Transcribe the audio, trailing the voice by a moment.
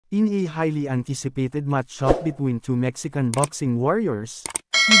In a highly anticipated matchup between two Mexican boxing warriors,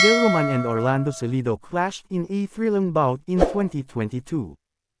 Miguel Roman and Orlando Salido clashed in a thrilling bout in 2022.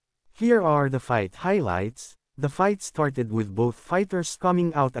 Here are the fight highlights. The fight started with both fighters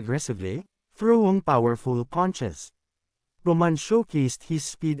coming out aggressively, throwing powerful punches. Roman showcased his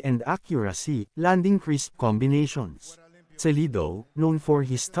speed and accuracy, landing crisp combinations. Salido, known for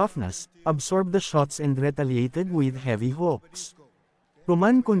his toughness, absorbed the shots and retaliated with heavy hooks.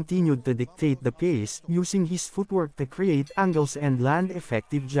 Roman continued to dictate the pace, using his footwork to create angles and land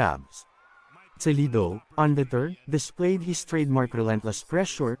effective jabs. Salido, undeterred, displayed his trademark relentless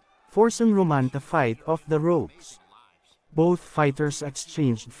pressure, forcing Roman to fight off the ropes. Both fighters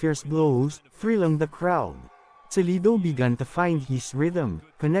exchanged fierce blows, thrilling the crowd. Salido began to find his rhythm,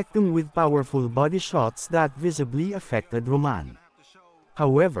 connecting with powerful body shots that visibly affected Roman.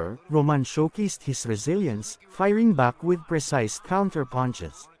 However, Roman showcased his resilience, firing back with precise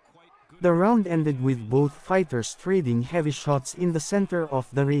counter-punches. The round ended with both fighters trading heavy shots in the center of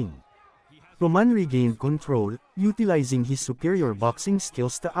the ring. Roman regained control, utilizing his superior boxing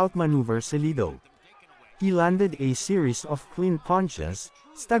skills to outmaneuver Salido. He landed a series of clean punches,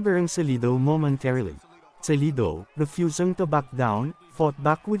 staggering Salido momentarily. Salido, refusing to back down, fought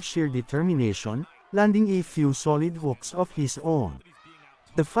back with sheer determination, landing a few solid hooks of his own.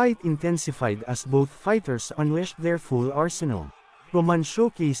 The fight intensified as both fighters unleashed their full arsenal. Roman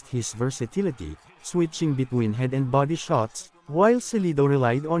showcased his versatility, switching between head and body shots, while Salido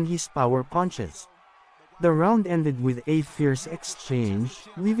relied on his power punches. The round ended with a fierce exchange,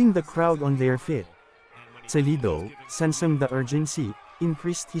 leaving the crowd on their feet. Salido, sensing the urgency,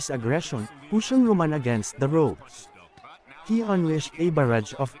 increased his aggression, pushing Roman against the ropes. He unleashed a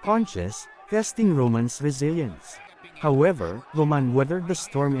barrage of punches, testing Roman's resilience. However, Roman weathered the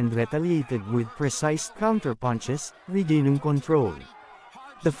storm and retaliated with precise counter-punches, regaining control.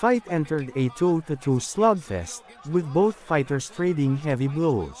 The fight entered a toe-to-toe slugfest, with both fighters trading heavy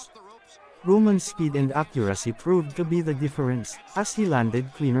blows. Roman's speed and accuracy proved to be the difference, as he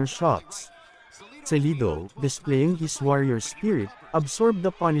landed cleaner shots. Salido, displaying his warrior spirit, absorbed the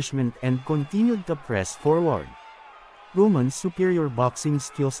punishment and continued to press forward. Roman's superior boxing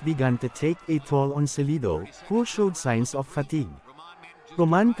skills began to take a toll on Salido, who showed signs of fatigue.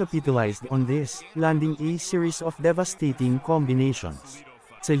 Roman capitalized on this, landing a series of devastating combinations.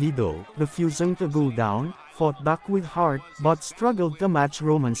 Salido, refusing to go down, fought back with heart, but struggled to match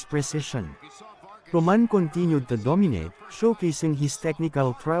Roman's precision. Roman continued to dominate, showcasing his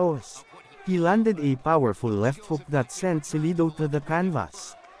technical prowess. He landed a powerful left hook that sent Salido to the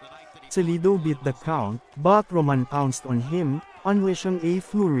canvas. Salido beat the count, but Roman pounced on him, unleashing a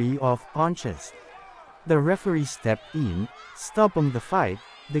flurry of punches. The referee stepped in, stopping the fight,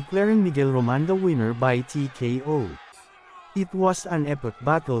 declaring Miguel Roman the winner by TKO. It was an epic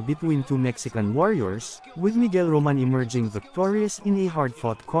battle between two Mexican warriors, with Miguel Roman emerging victorious in a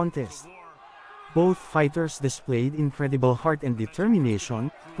hard-fought contest. Both fighters displayed incredible heart and determination,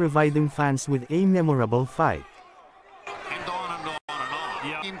 providing fans with a memorable fight. And on and on and on.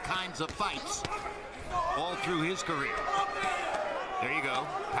 Yeah. In kinds of fights, all through his career. There you go.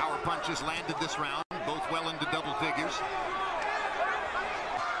 Power punches landed this round, both well into double figures.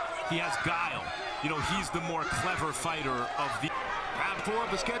 He has guile. You know, he's the more clever fighter of the... Round 4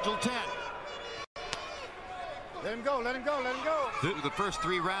 of the scheduled 10. Let him go, let him go, let him go. Through the first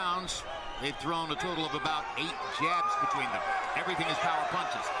 3 rounds, they've thrown a total of about 8 jabs between them. Everything is power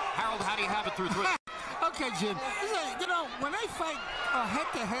punches. Harold, how do you have it through 3? Okay, Jim. You know, when I fight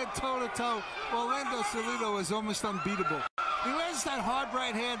head-to-head, toe-to-toe, Orlando Salido is almost unbeatable. He lands that hard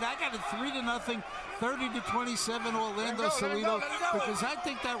right hand. I got it 3-0, 30-27 Orlando Salido, because I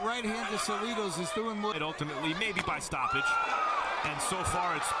think that right hand to Salido's is doing more. Ultimately, maybe by stoppage. And so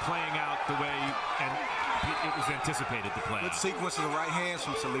far, it's playing out the way it was anticipated to play. Good sequence of the right hands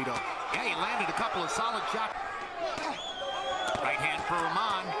from Salido. Yeah, he landed a couple of solid shots. Right hand for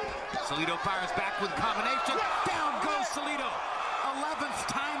Roman. Salido fires back with combination. Down goes Salido. 11th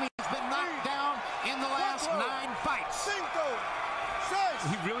time he's been knocked down in the last 9 fights.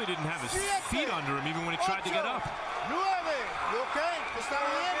 He really didn't have his feet under him even when he tried to get up.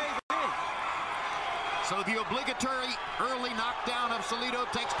 So the obligatory early knockdown of Salido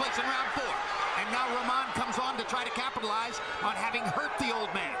takes place in round 4. And now Roman comes on to try to capitalize on having hurt the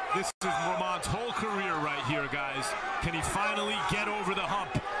old man. This is Roman's whole career right here, guys. Can he finally get over the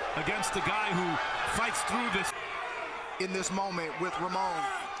hump against a guy who fights through this? In this moment with Roman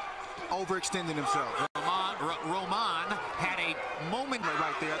overextending himself. Roman had a moment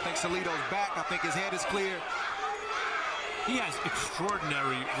right there. I think Salido's back. I think his head is clear. He has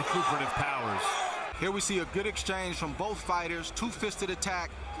extraordinary recuperative powers. Here we see a good exchange from both fighters. Two-fisted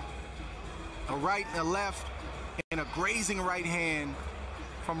attack. A right and a left, and a grazing right hand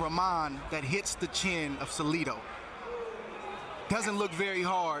from Roman that hits the chin of Salido. Doesn't look very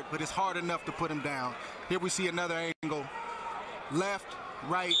hard, but it's hard enough to put him down. Here we see another angle. Left,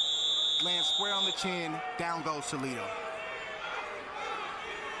 right, lands square on the chin, down goes Salido.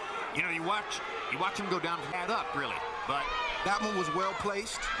 You know, you watch him go down head up, really. But that one was well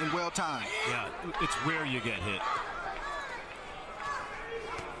placed and well timed. Yeah, it's where you get hit.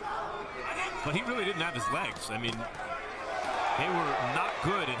 But he really didn't have his legs. I mean, they were not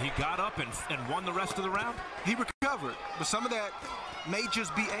good, and he got up and won the rest of the round. He recovered, but some of that may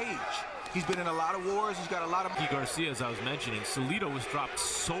just be age. He's been in a lot of wars. He's got a lot of... Garcia, as I was mentioning, Salido was dropped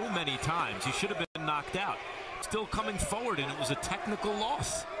so many times. He should have been knocked out. Still coming forward, and it was a technical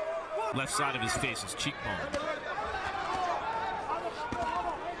loss. Left side of his face is cheekbone.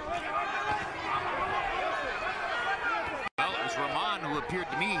 Well, it was Roman who appeared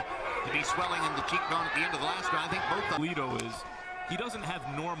to me to be swelling in the cheekbone at the end of the last round. I think both of Salido is... He doesn't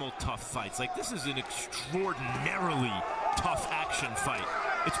have normal tough fights. Like, this is an extraordinarily tough action fight.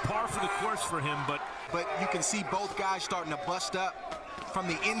 It's par for the course for him, but you can see both guys starting to bust up from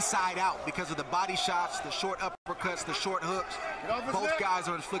the inside out because of the body shots, the short uppercuts, the short hooks. Both guys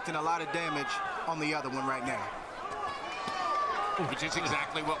are inflicting a lot of damage on the other one right now. Which is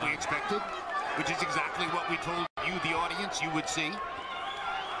exactly what we expected, which is exactly what we told you, the audience, you would see.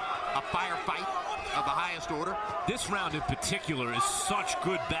 A firefight of the highest order. This round in particular is such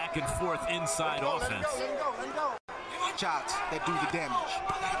good back and forth inside offense. Shots that do the damage.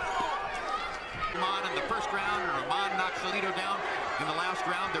 Roman in the first round, and Roman knocks Salido down in the last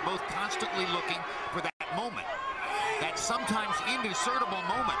round. They're both constantly looking for that moment. That sometimes indiscernible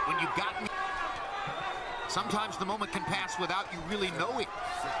moment when you've gotten... Sometimes the moment can pass without you really knowing.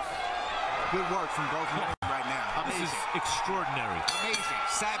 Good work from both men right now. Amazing. This is extraordinary. Amazing.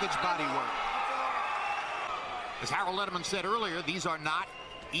 Savage body work. As Harold Letterman said earlier, these are not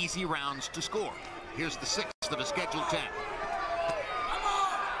easy rounds to score. Here's the sixth of a scheduled 10.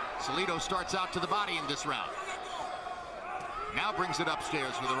 Salido starts out to the body in this round. Now brings it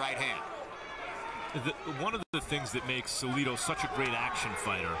upstairs with the right hand. One of the things that makes Salido such a great action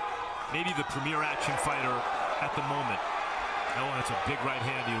fighter, maybe the premier action fighter at the moment, oh, that's a big right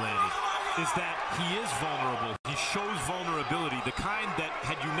hand he landed, is that he is vulnerable. He shows vulnerability, the kind that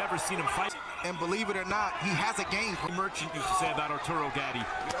had you never seen him fight. And believe it or not, he has a game. Merchant used to say about Arturo Gatti,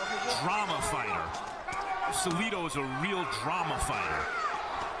 drama fighter. Salido is a real drama fighter.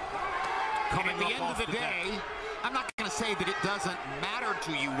 Coming at the end of the day, I'm not going to say that it doesn't matter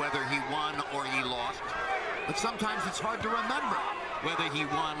to you whether he won or he lost, but sometimes it's hard to remember whether he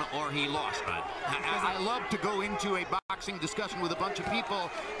won or he lost. I love to go into a boxing discussion with a bunch of people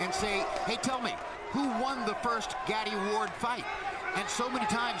and say, hey, tell me, who won the first Gatti Ward fight? And so many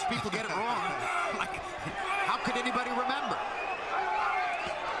times people get it wrong. Like, how could anybody remember?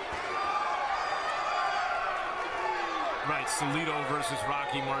 Right, Salido versus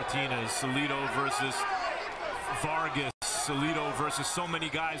Rocky Martinez, Salido versus Vargas, Salido versus so many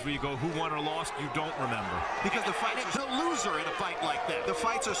guys where you go, who won or lost, you don't remember. Because the fight is a loser in a fight like that. The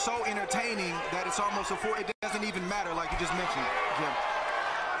fights are so entertaining that it's almost it doesn't even matter, like you just mentioned,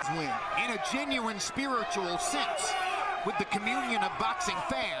 Jim. Win. In a genuine spiritual sense, with the communion of boxing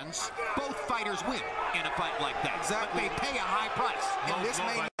fans, both fighters win in a fight like that. Exactly. But they pay a high price. And this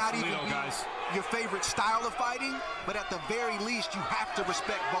may not even be your favorite style of fighting, but at the very least, you have to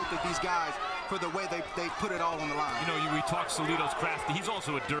respect both of these guys for the way they put it all on the line. You know, we talk Salido's crafty. He's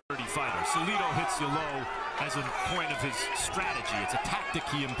also a dirty fighter. Salido hits you low as a point of his strategy. It's a tactic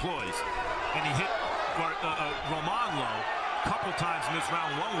he employs. And he hit Roman low a couple times in this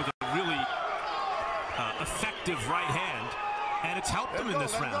round one with a really effective right hand, and it's helped him in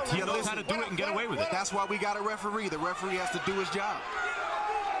this round. He knows how to do it and get away with it. That's why we got a referee. The referee has to do his job.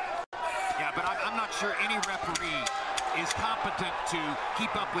 Yeah, but I'm not sure any referee is competent to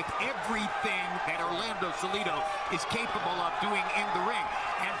keep up with everything that Orlando Salido is capable of doing in the ring.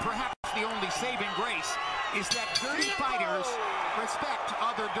 And perhaps the only saving grace is that dirty fighters respect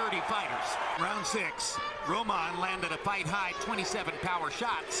other dirty fighters. Round 6, Roman landed a fight-high 27 power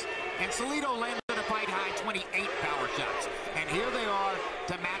shots, and Salido landed a fight-high 28 power shots. And here they are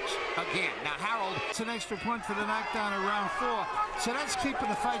to match again. Now, Harold, it's an extra point for the knockdown in round 4, so that's keeping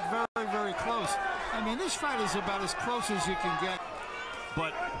the fight very, very close. I mean, this fight is about as close as you can get.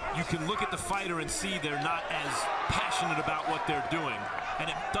 But you can look at the fighter and see they're not as passionate about what they're doing,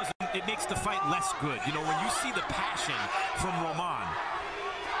 and it makes the fight less good. You know, when you see the passion from Roman,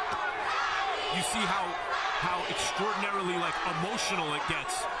 you see how extraordinarily emotional it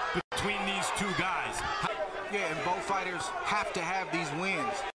gets between these two guys. Yeah, and both fighters have to have these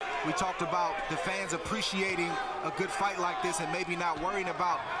wins. We talked about the fans appreciating a good fight like this and maybe not worrying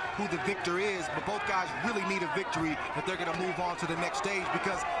about who the victor is, but both guys really need a victory if they're going to move on to the next stage,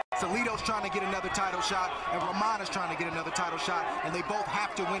 because Salido's trying to get another title shot and Roman is trying to get another title shot, and they both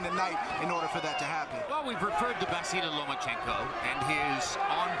have to win tonight in order for that to happen. Well, we've referred to Vasily Lomachenko and his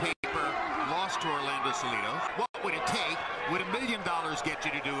on-paper loss to Orlando Salido. What would it take? Would $1 million get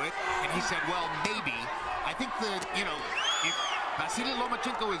you to do it? And he said, well, maybe. I think that, you know, if Vasily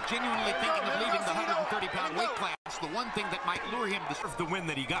Lomachenko is genuinely thinking of leaving the 130-pound weight class, the one thing that might lure him to The win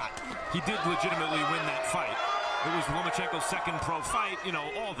that he got. He did legitimately win that fight. It was Lomachenko's second pro fight, you know,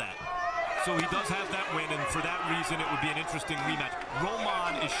 all that. So he does have that win, and for that reason, it would be an interesting rematch.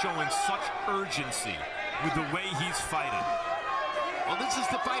 Roman is showing such urgency with the way he's fighting. Well, this is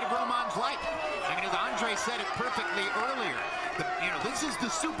the fight of Roman's life. I mean, as Andre said it perfectly earlier, this is the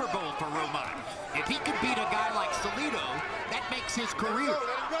Super Bowl for Roman. If he could beat a guy like Salido, that makes his career.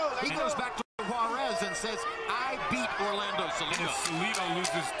 He goes back to Juarez and says, I beat Orlando Salido. If Salido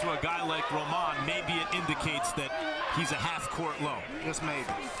loses to a guy like Roman, maybe it indicates that he's a half-court low. Just maybe.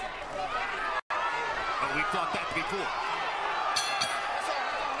 But we've thought that before.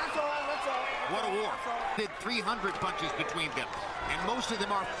 What a war. Did 300 punches between them, and most of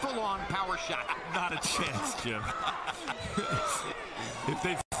them are full-on power shot. Not a chance, Jim. If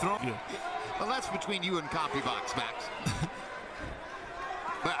they throw you. Well, that's between you and CompuBox, Max.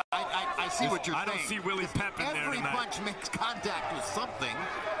 But I see what you're saying. I don't see Willie Pep in there tonight. Every punch makes contact with something.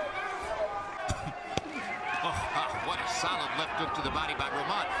 What a solid left hook to the body by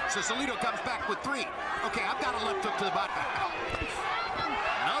Roman. So Salido comes back with 3. Okay, I've got a left hook to the body.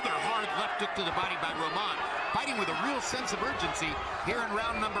 Another hard left hook to the body by Roman. Fighting with a real sense of urgency here in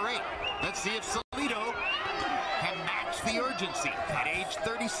round number 8. Let's see if Salido can match the urgency at age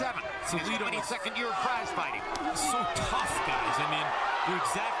 37. Salido, his 22nd year of prize fighting. So tough, guys. I mean, you're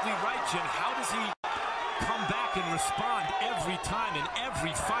exactly right, Jim. How does he come back and respond every time in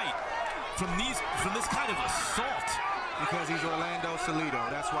every fight from this kind of assault? Because he's Orlando Salido,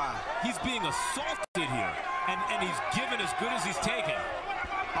 that's why. He's being assaulted here, and he's given as good as he's taken.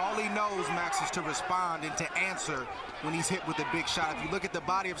 All he knows, Max, is to respond and to answer when he's hit with a big shot. If you look at the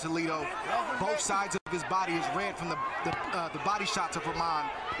body of Salido, both sides of his body is red from the body shots of Roman,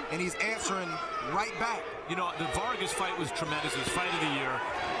 and he's answering right back. You know, the Vargas fight was tremendous. It was fight of the year.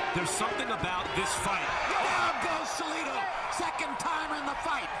 There's something about this fight. Down goes Salido, second time in the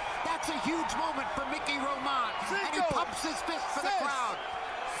fight. That's a huge moment for Mickey Roman, and he pumps his fist for the crowd.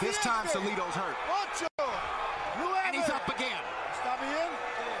 This time Salido's hurt. And he's up again. Está bien,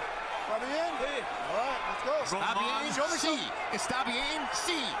 sí. Está bien,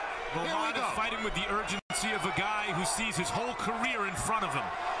 sí. Roman is fighting with the urgency of a guy who sees his whole career in front of him.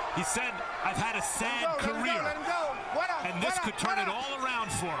 He said, I've had a sad career, and this could turn it all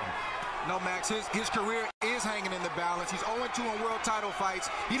around for him. No, Max, his career is hanging in the balance. He's 0-2 in world title fights.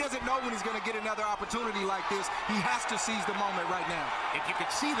 He doesn't know when he's going to get another opportunity like this. He has to seize the moment right now. If you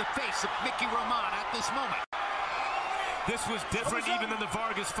could see the face of Mickey Roman at this moment. This was different even than the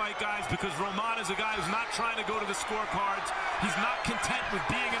Vargas fight, guys, because Roman is a guy who's not trying to go to the scorecards. He's not content with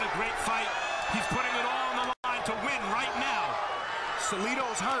being in a great fight. He's putting it all on the line to win right now.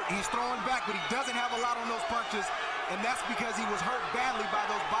 Salido's hurt. He's throwing back, but he doesn't have a lot on those punches, and that's because he was hurt badly by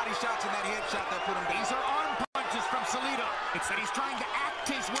those body shots and that head shot that put him down. These are arm punches from Salido. It's that he's trying to act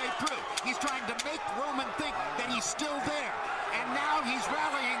his way through. He's trying to make Roman think that he's still there. And now he's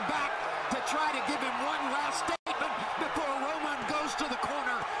rallying back to try to give him one last statement before Roman goes to the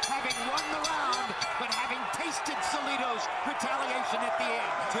corner, having won the round, but having tasted Salido's retaliation at the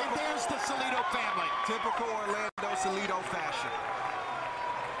end. And there's the Salido family. Typical Orlando Salido fashion.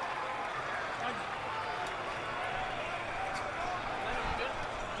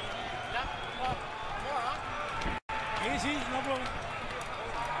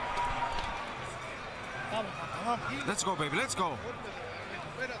 Let's go, baby, let's go.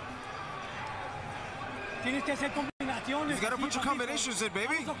 You gotta put your combinations in,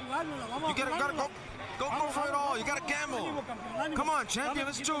 baby. You gotta go for it all. You gotta gamble. Come on, champion,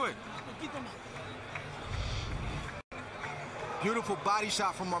 let's do it. Beautiful body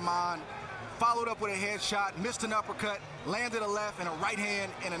shot from Roman. Followed up with a head shot, missed an uppercut, landed a left and a right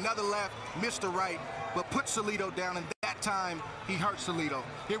hand and another left, missed a right, but put Salido down, and that time he hurt Salido.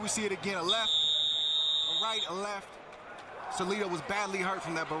 Here we see it again, a left, a right, a left. Salido was badly hurt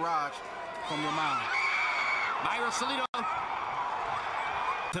from that barrage from Roman. Myra Salido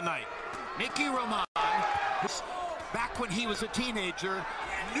Tonight. Mickey Roman, back when he was a teenager,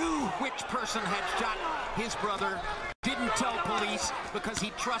 knew which person had shot his brother, didn't tell police because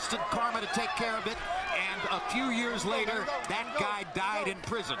he trusted karma to take care of it, And a few years later, that guy died in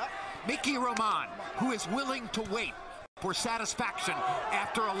prison. Miguel Roman, who is willing to wait for satisfaction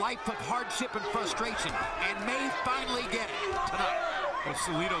after a life of hardship and frustration, and may finally get it tonight. Well,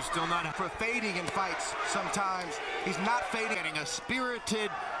 Salido's still not for fading in fights sometimes. He's not fading. Getting a spirited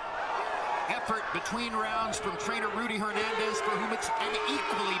effort between rounds from trainer Rudy Hernandez, for whom it's an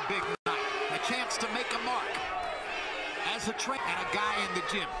equally big night. A chance to make a mark as a trainer and a guy in the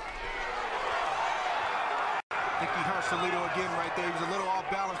gym. I think he hurt Salido again right there. He was a little off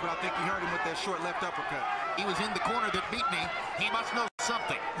balance, but I think he hurt him with that short left uppercut. He was in the corner that beat me. He must know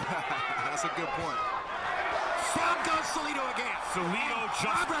something. That's a good point. Down goes Salido again. Salido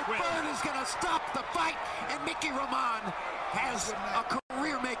just Robert quit. Byrd is going to stop the fight, and Miguel Roman has a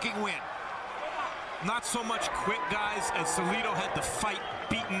career-making win. Not so much quit, guys, as Salido had the fight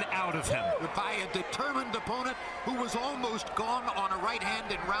beaten out of him. By a determined opponent who was almost gone on a right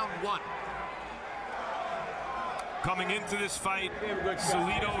hand in round one. Coming into this fight,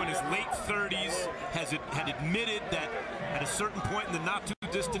 Salido in his late 30s had admitted that at a certain point in the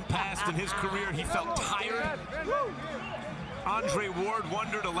not-too-distant past in his career, he felt tired. Andre Ward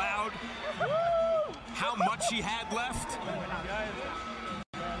wondered aloud how much he had left.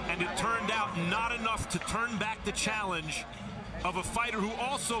 And it turned out not enough to turn back the challenge of a fighter who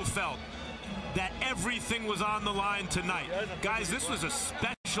also felt that everything was on the line tonight. Guys, this was a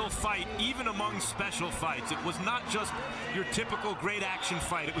special fight, even among special fights. It was not just your typical great action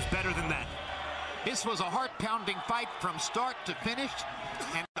fight. It was better than that. This was a heart-pounding fight from start to finish,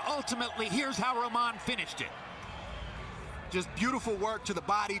 and ultimately, here's how Roman finished it. Just beautiful work to the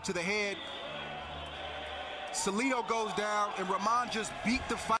body, to the head. Salido goes down, and Roman just beat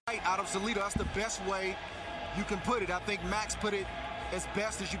the fight out of Salido. That's the best way you can put it. I think Max put it as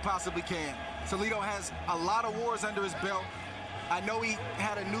best as you possibly can. Salido has a lot of wars under his belt. I know he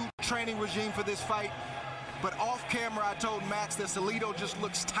had a new training regime for this fight, but off camera I told Max that Salido just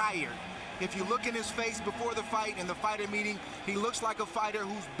looks tired. If you look in his face before the fight and the fighter meeting, he looks like a fighter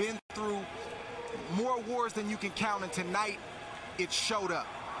who's been through more wars than you can count, and tonight it showed up.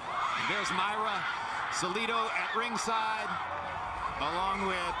 And there's Myra Salido at ringside, along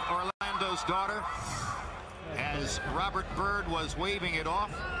with Orlando's daughter, as Robert Byrd was waving it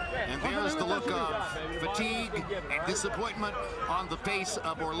off. And there's the look of fatigue and disappointment on the face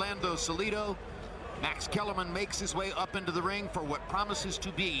of Orlando Salido. Max Kellerman makes his way up into the ring for what promises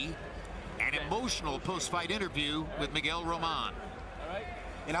to be an emotional post-fight interview with Miguel Roman.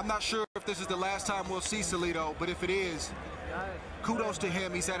 And I'm not sure if this is the last time we'll see Salido, but if it is, kudos to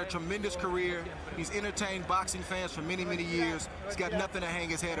him. He's had a tremendous career. He's entertained boxing fans for many, many years. He's got nothing to hang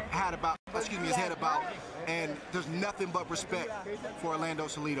his head about, and there's nothing but respect for Orlando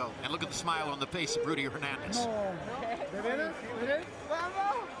Salido. And look at the smile on the face of Rudy Hernandez.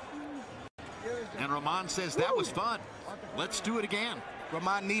 And Roman says that was fun. Let's do it again.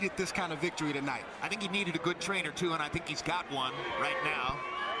 Roman needed this kind of victory tonight. I think he needed a good trainer too, and I think he's got one right now.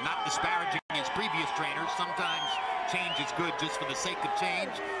 Not disparaging his previous trainers. Sometimes change is good just for the sake of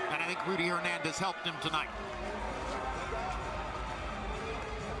change, and I think Rudy Hernandez helped him tonight.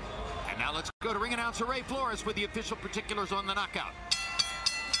 And now let's go to ring announcer Ray Flores with the official particulars on the knockout.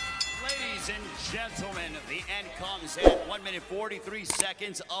 Ladies and gentlemen, the end comes at 1 minute 43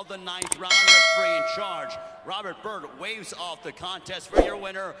 seconds of the 9th round. Referee in charge, Robert Byrd, waves off the contest for your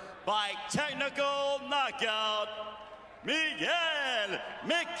winner by technical knockout, Miguel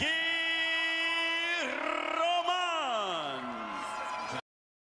Mickey